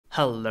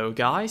Hello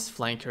guys,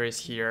 Flanker is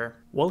here.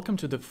 Welcome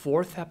to the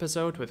 4th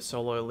episode with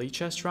solo elite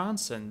chest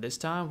runs, and this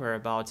time we're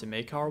about to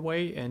make our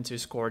way into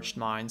Scorched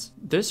Mines.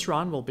 This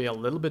run will be a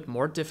little bit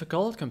more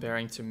difficult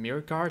comparing to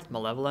Mirgard,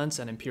 Malevolence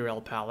and Imperial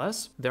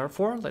Palace,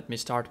 therefore let me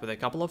start with a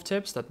couple of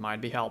tips that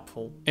might be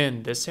helpful.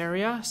 In this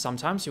area,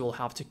 sometimes you will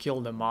have to kill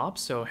the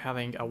mobs, so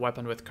having a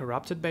weapon with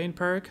Corrupted Bane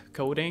perk,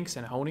 coatings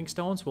and honing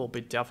stones will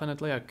be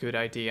definitely a good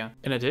idea.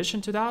 In addition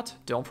to that,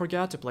 don't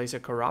forget to place a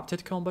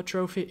Corrupted Combat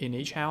Trophy in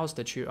each house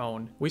that you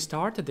own. We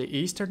start at the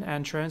eastern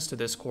entrance to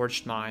the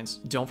Scorched Mines.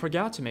 Don't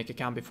forget to make a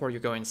camp before you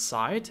go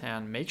inside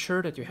and make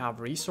sure that you have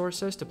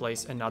resources to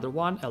place another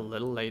one a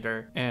little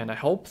later. And I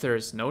hope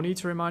there's no need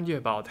to remind you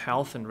about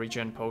health and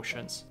regen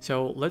potions.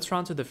 So let's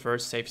run to the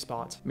first safe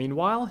spot.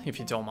 Meanwhile, if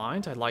you don't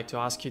mind, I'd like to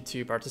ask you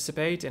to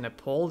participate in a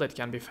poll that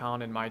can be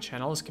found in my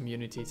channel's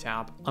community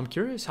tab. I'm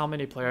curious how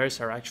many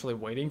players are actually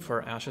waiting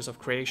for Ashes of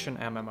Creation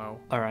MMO.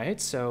 Alright,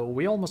 so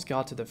we almost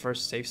got to the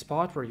first safe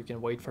spot where you can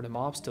wait for the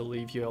mobs to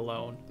leave you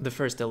alone. The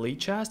first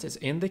elite chest is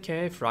in the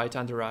cave right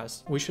under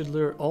us. We should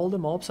lure all the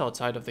mobs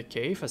outside of the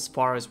cave as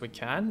far as we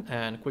can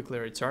and quickly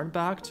return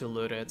back to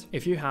loot it.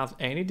 If you have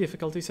any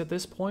difficulties at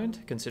this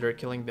point, consider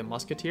killing the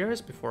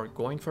musketeers before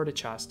going for the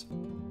chest.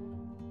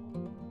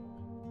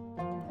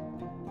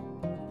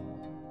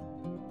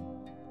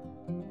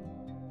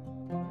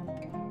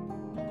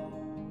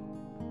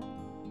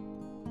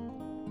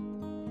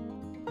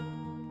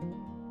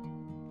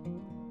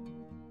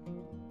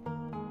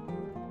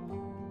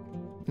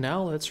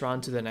 Now let's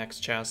run to the next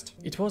chest.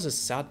 It was a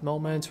sad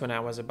moment when I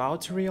was about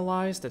to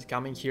realize that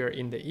coming here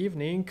in the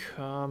evening,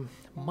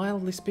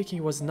 mildly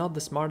speaking, was not the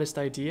smartest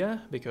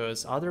idea,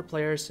 because other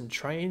players and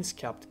trains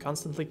kept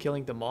constantly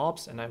killing the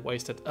mobs and I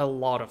wasted a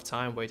lot of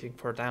time waiting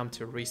for them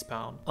to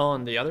respawn.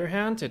 On the other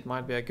hand, it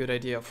might be a good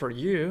idea for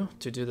you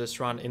to do this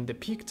run in the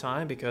peak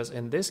time, because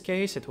in this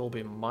case it will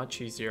be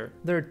much easier.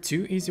 There are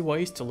two easy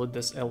ways to loot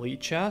this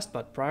elite chest,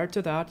 but prior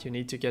to that you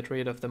need to get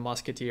rid of the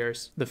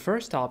musketeers. The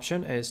first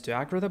option is to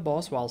aggro the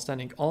boss while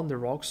standing on the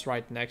rocks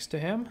right next to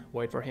him,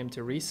 wait for him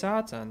to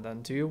reset and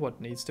then do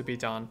what needs to be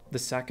done. The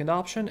second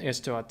option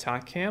is to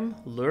attack him,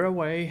 lure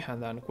away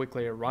and then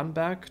quickly run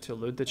back to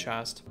loot the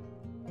chest.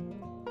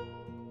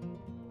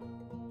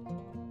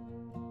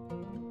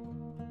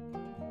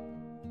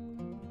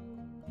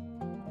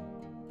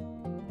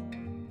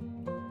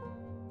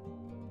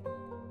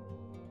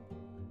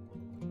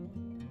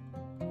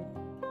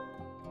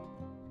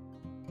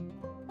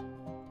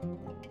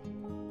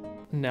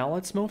 Now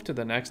let's move to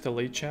the next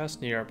elite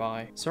chest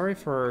nearby. Sorry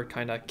for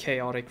kinda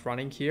chaotic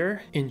running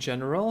here. In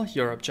general,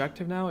 your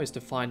objective now is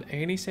to find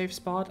any safe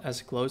spot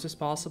as close as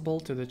possible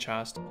to the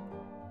chest.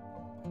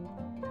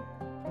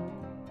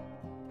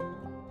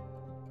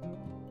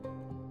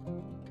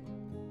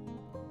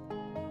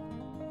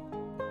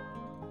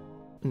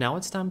 Now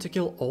it's time to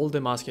kill all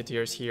the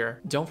musketeers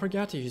here. Don't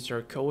forget to use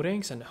your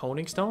coatings and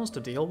honing stones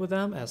to deal with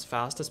them as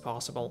fast as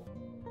possible.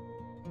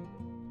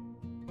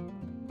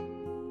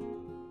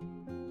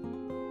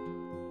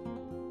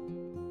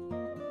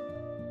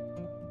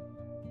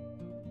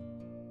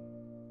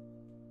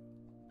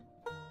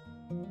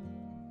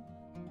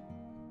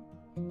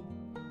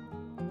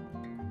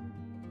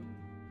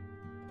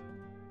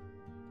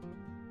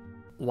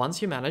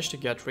 Once you manage to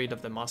get rid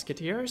of the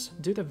musketeers,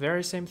 do the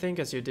very same thing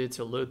as you did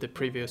to loot the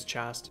previous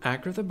chest.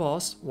 Aggro the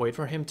boss, wait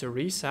for him to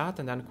reset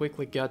and then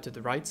quickly get to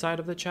the right side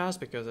of the chest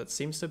because it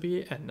seems to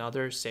be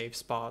another safe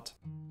spot.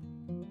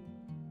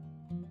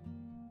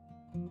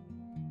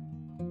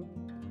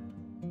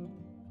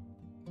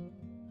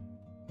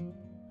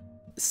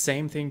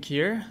 Same thing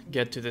here,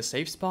 get to the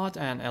safe spot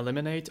and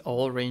eliminate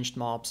all ranged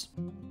mobs.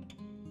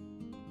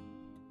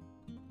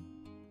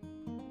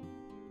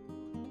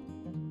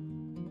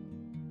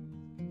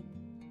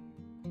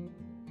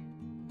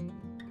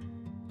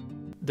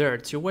 There are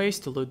two ways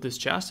to loot this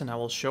chest and I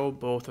will show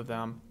both of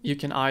them. You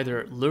can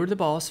either lure the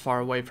boss far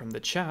away from the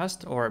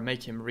chest or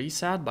make him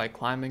reset by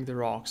climbing the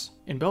rocks.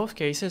 In both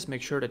cases,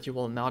 make sure that you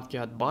will not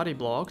get body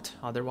blocked,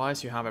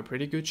 otherwise you have a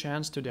pretty good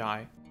chance to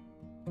die.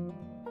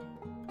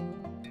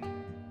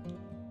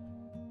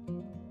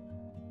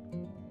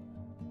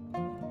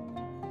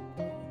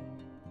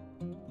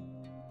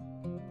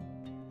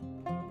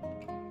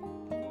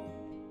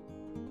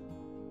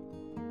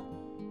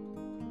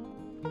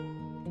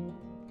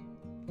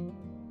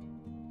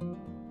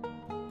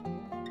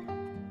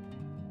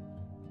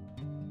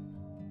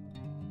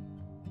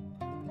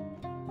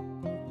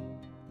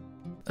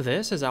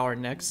 This is our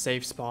next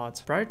safe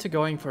spot. Prior to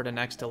going for the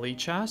next elite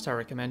chest, I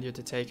recommend you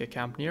to take a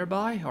camp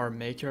nearby or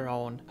make your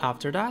own.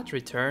 After that,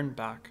 return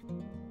back.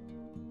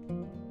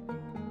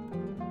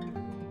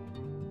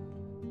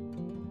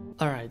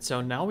 Alright, so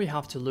now we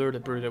have to lure the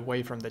brute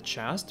away from the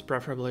chest,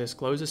 preferably as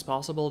close as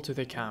possible to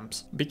the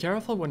camps. Be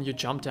careful when you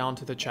jump down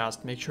to the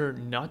chest, make sure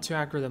not to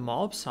aggro the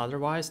mobs,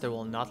 otherwise they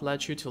will not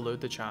let you to loot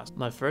the chest.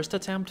 My first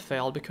attempt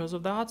failed because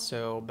of that,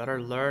 so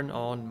better learn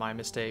on my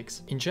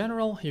mistakes. In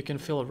general, you can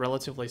feel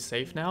relatively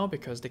safe now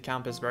because the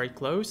camp is very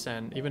close,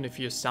 and even if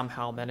you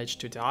somehow manage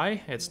to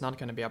die, it's not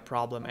gonna be a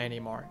problem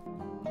anymore.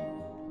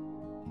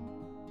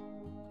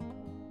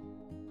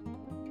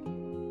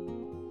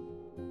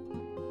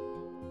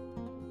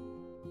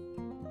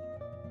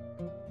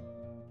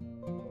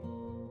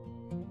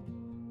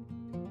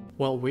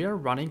 While we are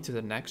running to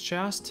the next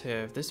chest,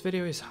 if this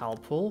video is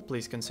helpful,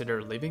 please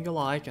consider leaving a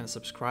like and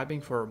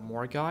subscribing for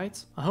more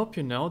guides. I hope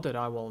you know that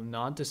I will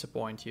not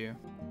disappoint you.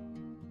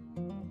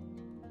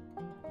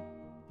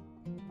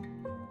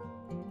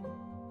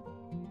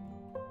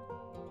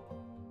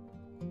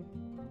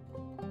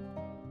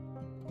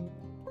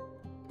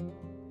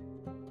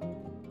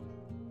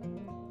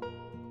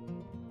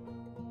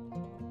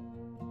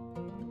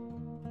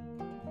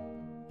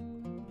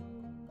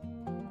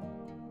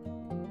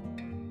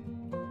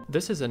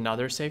 This is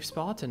another safe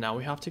spot, and now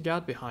we have to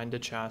get behind the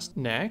chest.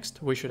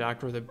 Next, we should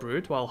aggro the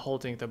brute while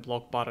holding the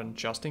block button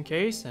just in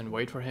case and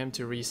wait for him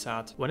to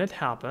reset. When it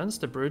happens,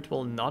 the brute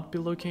will not be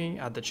looking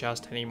at the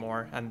chest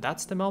anymore, and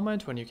that's the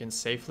moment when you can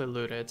safely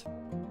loot it.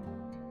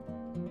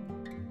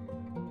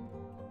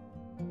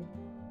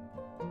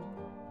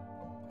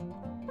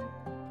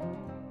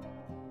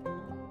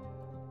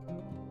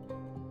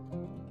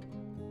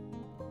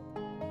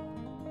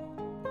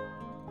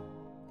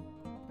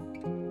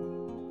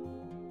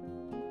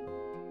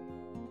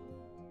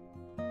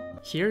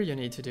 Here you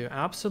need to do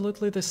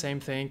absolutely the same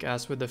thing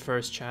as with the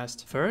first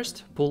chest.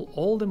 First, pull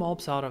all the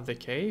mobs out of the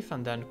cave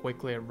and then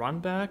quickly run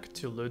back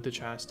to loot the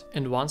chest.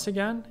 And once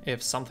again,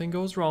 if something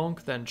goes wrong,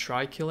 then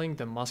try killing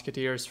the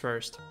musketeers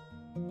first.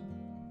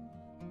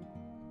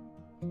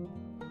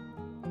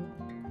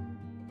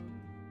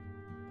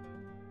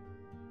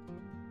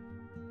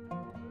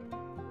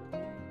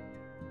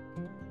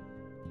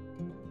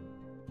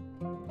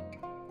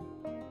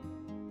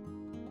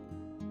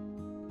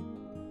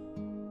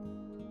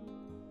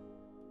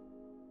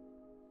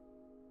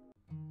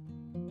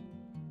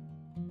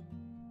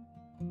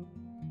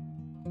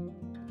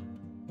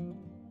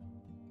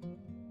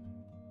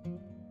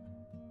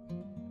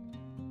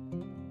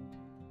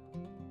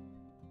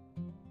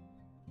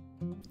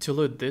 To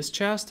loot this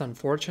chest,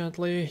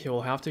 unfortunately, you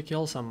will have to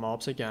kill some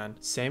mobs again.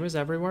 Same as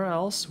everywhere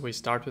else, we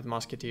start with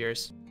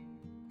musketeers.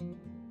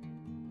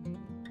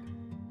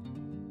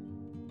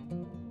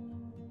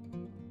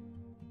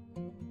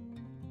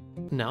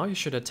 Now you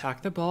should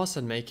attack the boss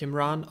and make him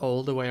run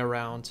all the way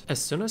around. As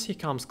soon as he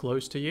comes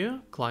close to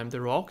you, climb the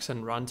rocks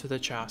and run to the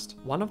chest.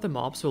 One of the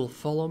mobs will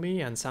follow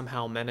me and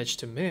somehow manage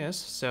to miss,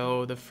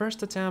 so the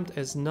first attempt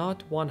is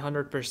not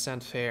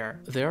 100%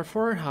 fair.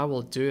 Therefore, I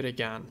will do it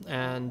again.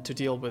 And to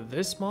deal with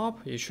this mob,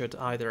 you should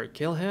either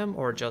kill him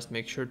or just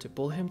make sure to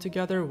pull him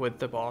together with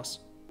the boss.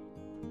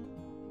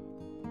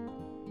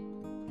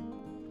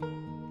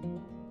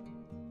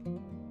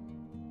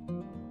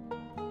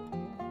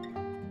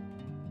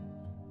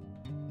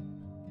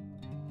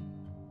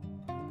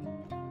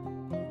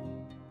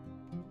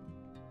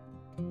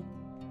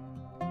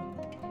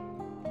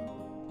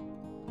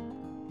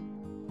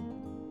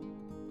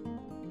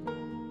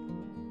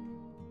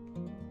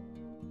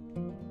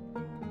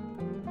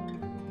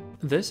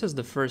 This is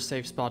the first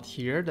safe spot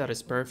here that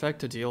is perfect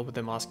to deal with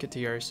the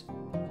musketeers.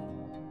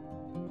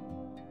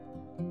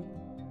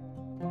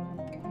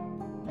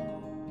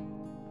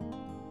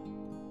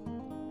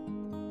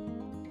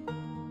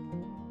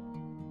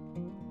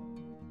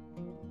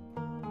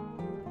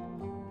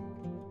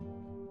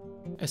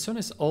 As soon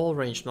as all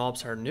ranged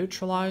mobs are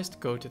neutralized,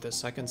 go to the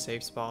second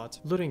safe spot.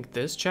 Looting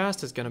this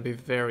chest is gonna be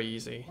very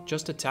easy.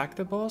 Just attack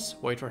the boss,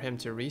 wait for him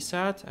to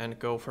reset, and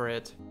go for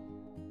it.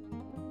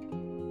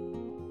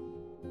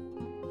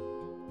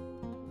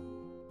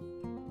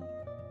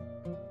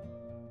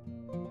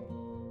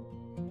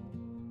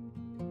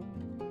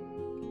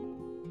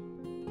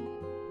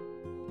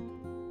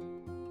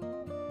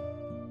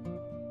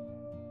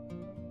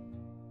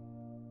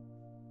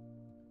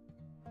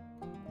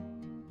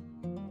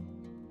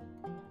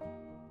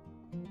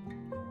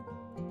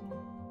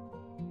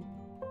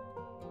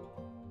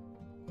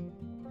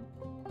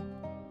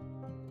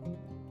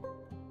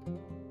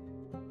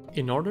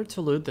 In order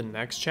to loot the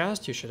next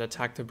chest, you should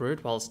attack the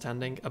brute while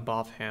standing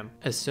above him.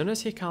 As soon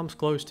as he comes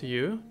close to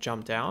you,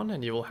 jump down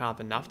and you will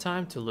have enough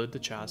time to loot the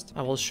chest.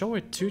 I will show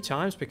it 2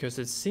 times because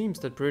it seems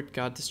that brute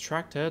got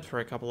distracted for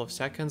a couple of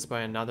seconds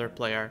by another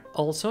player.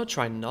 Also,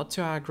 try not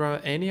to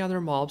aggro any other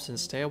mobs and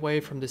stay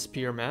away from the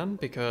spearmen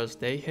because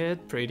they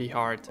hit pretty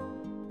hard.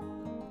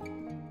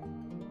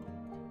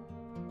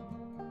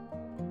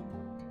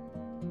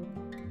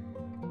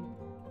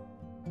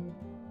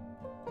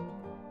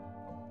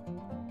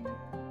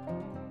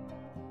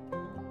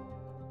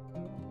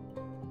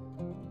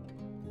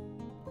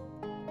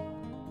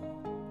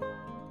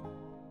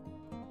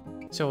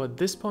 So at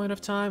this point of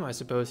time, I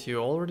suppose you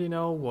already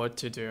know what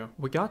to do.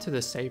 We got to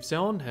the safe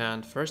zone,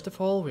 and first of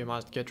all, we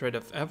must get rid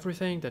of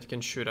everything that can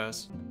shoot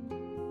us.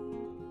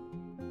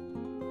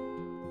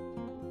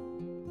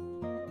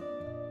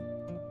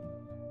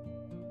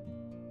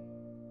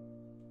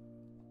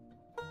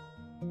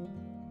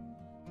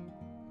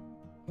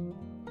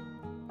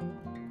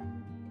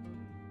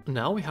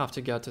 Now we have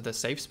to get to the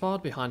safe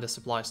spot behind the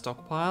supply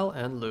stockpile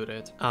and loot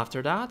it.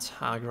 After that,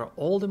 aggro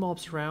all the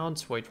mobs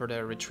around, wait for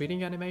their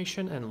retreating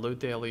animation and loot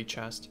the elite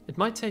chest. It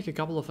might take a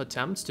couple of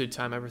attempts to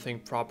time everything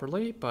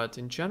properly, but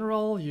in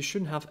general, you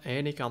shouldn't have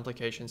any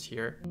complications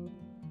here.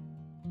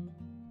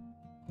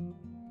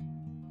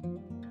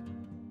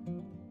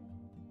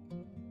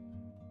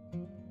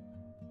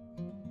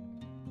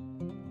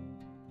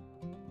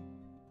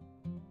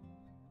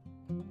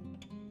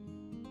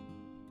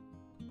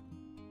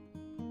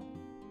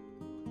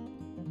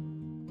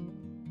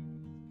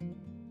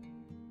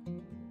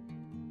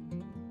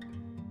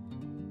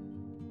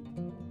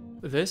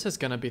 This is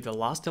gonna be the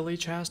last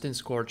elite chest in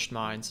Scorched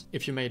Mines.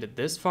 If you made it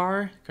this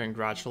far,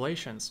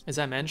 congratulations. As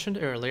I mentioned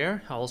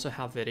earlier, I also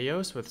have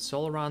videos with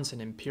solo runs in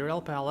Imperial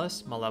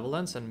Palace,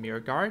 Malevolence and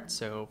Mirgard,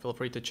 so feel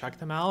free to check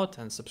them out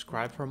and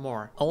subscribe for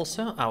more.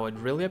 Also, I would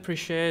really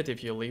appreciate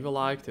if you leave a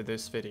like to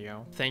this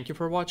video. Thank you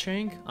for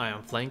watching, I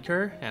am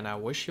Flanker, and I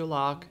wish you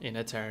luck in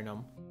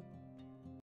Eternum.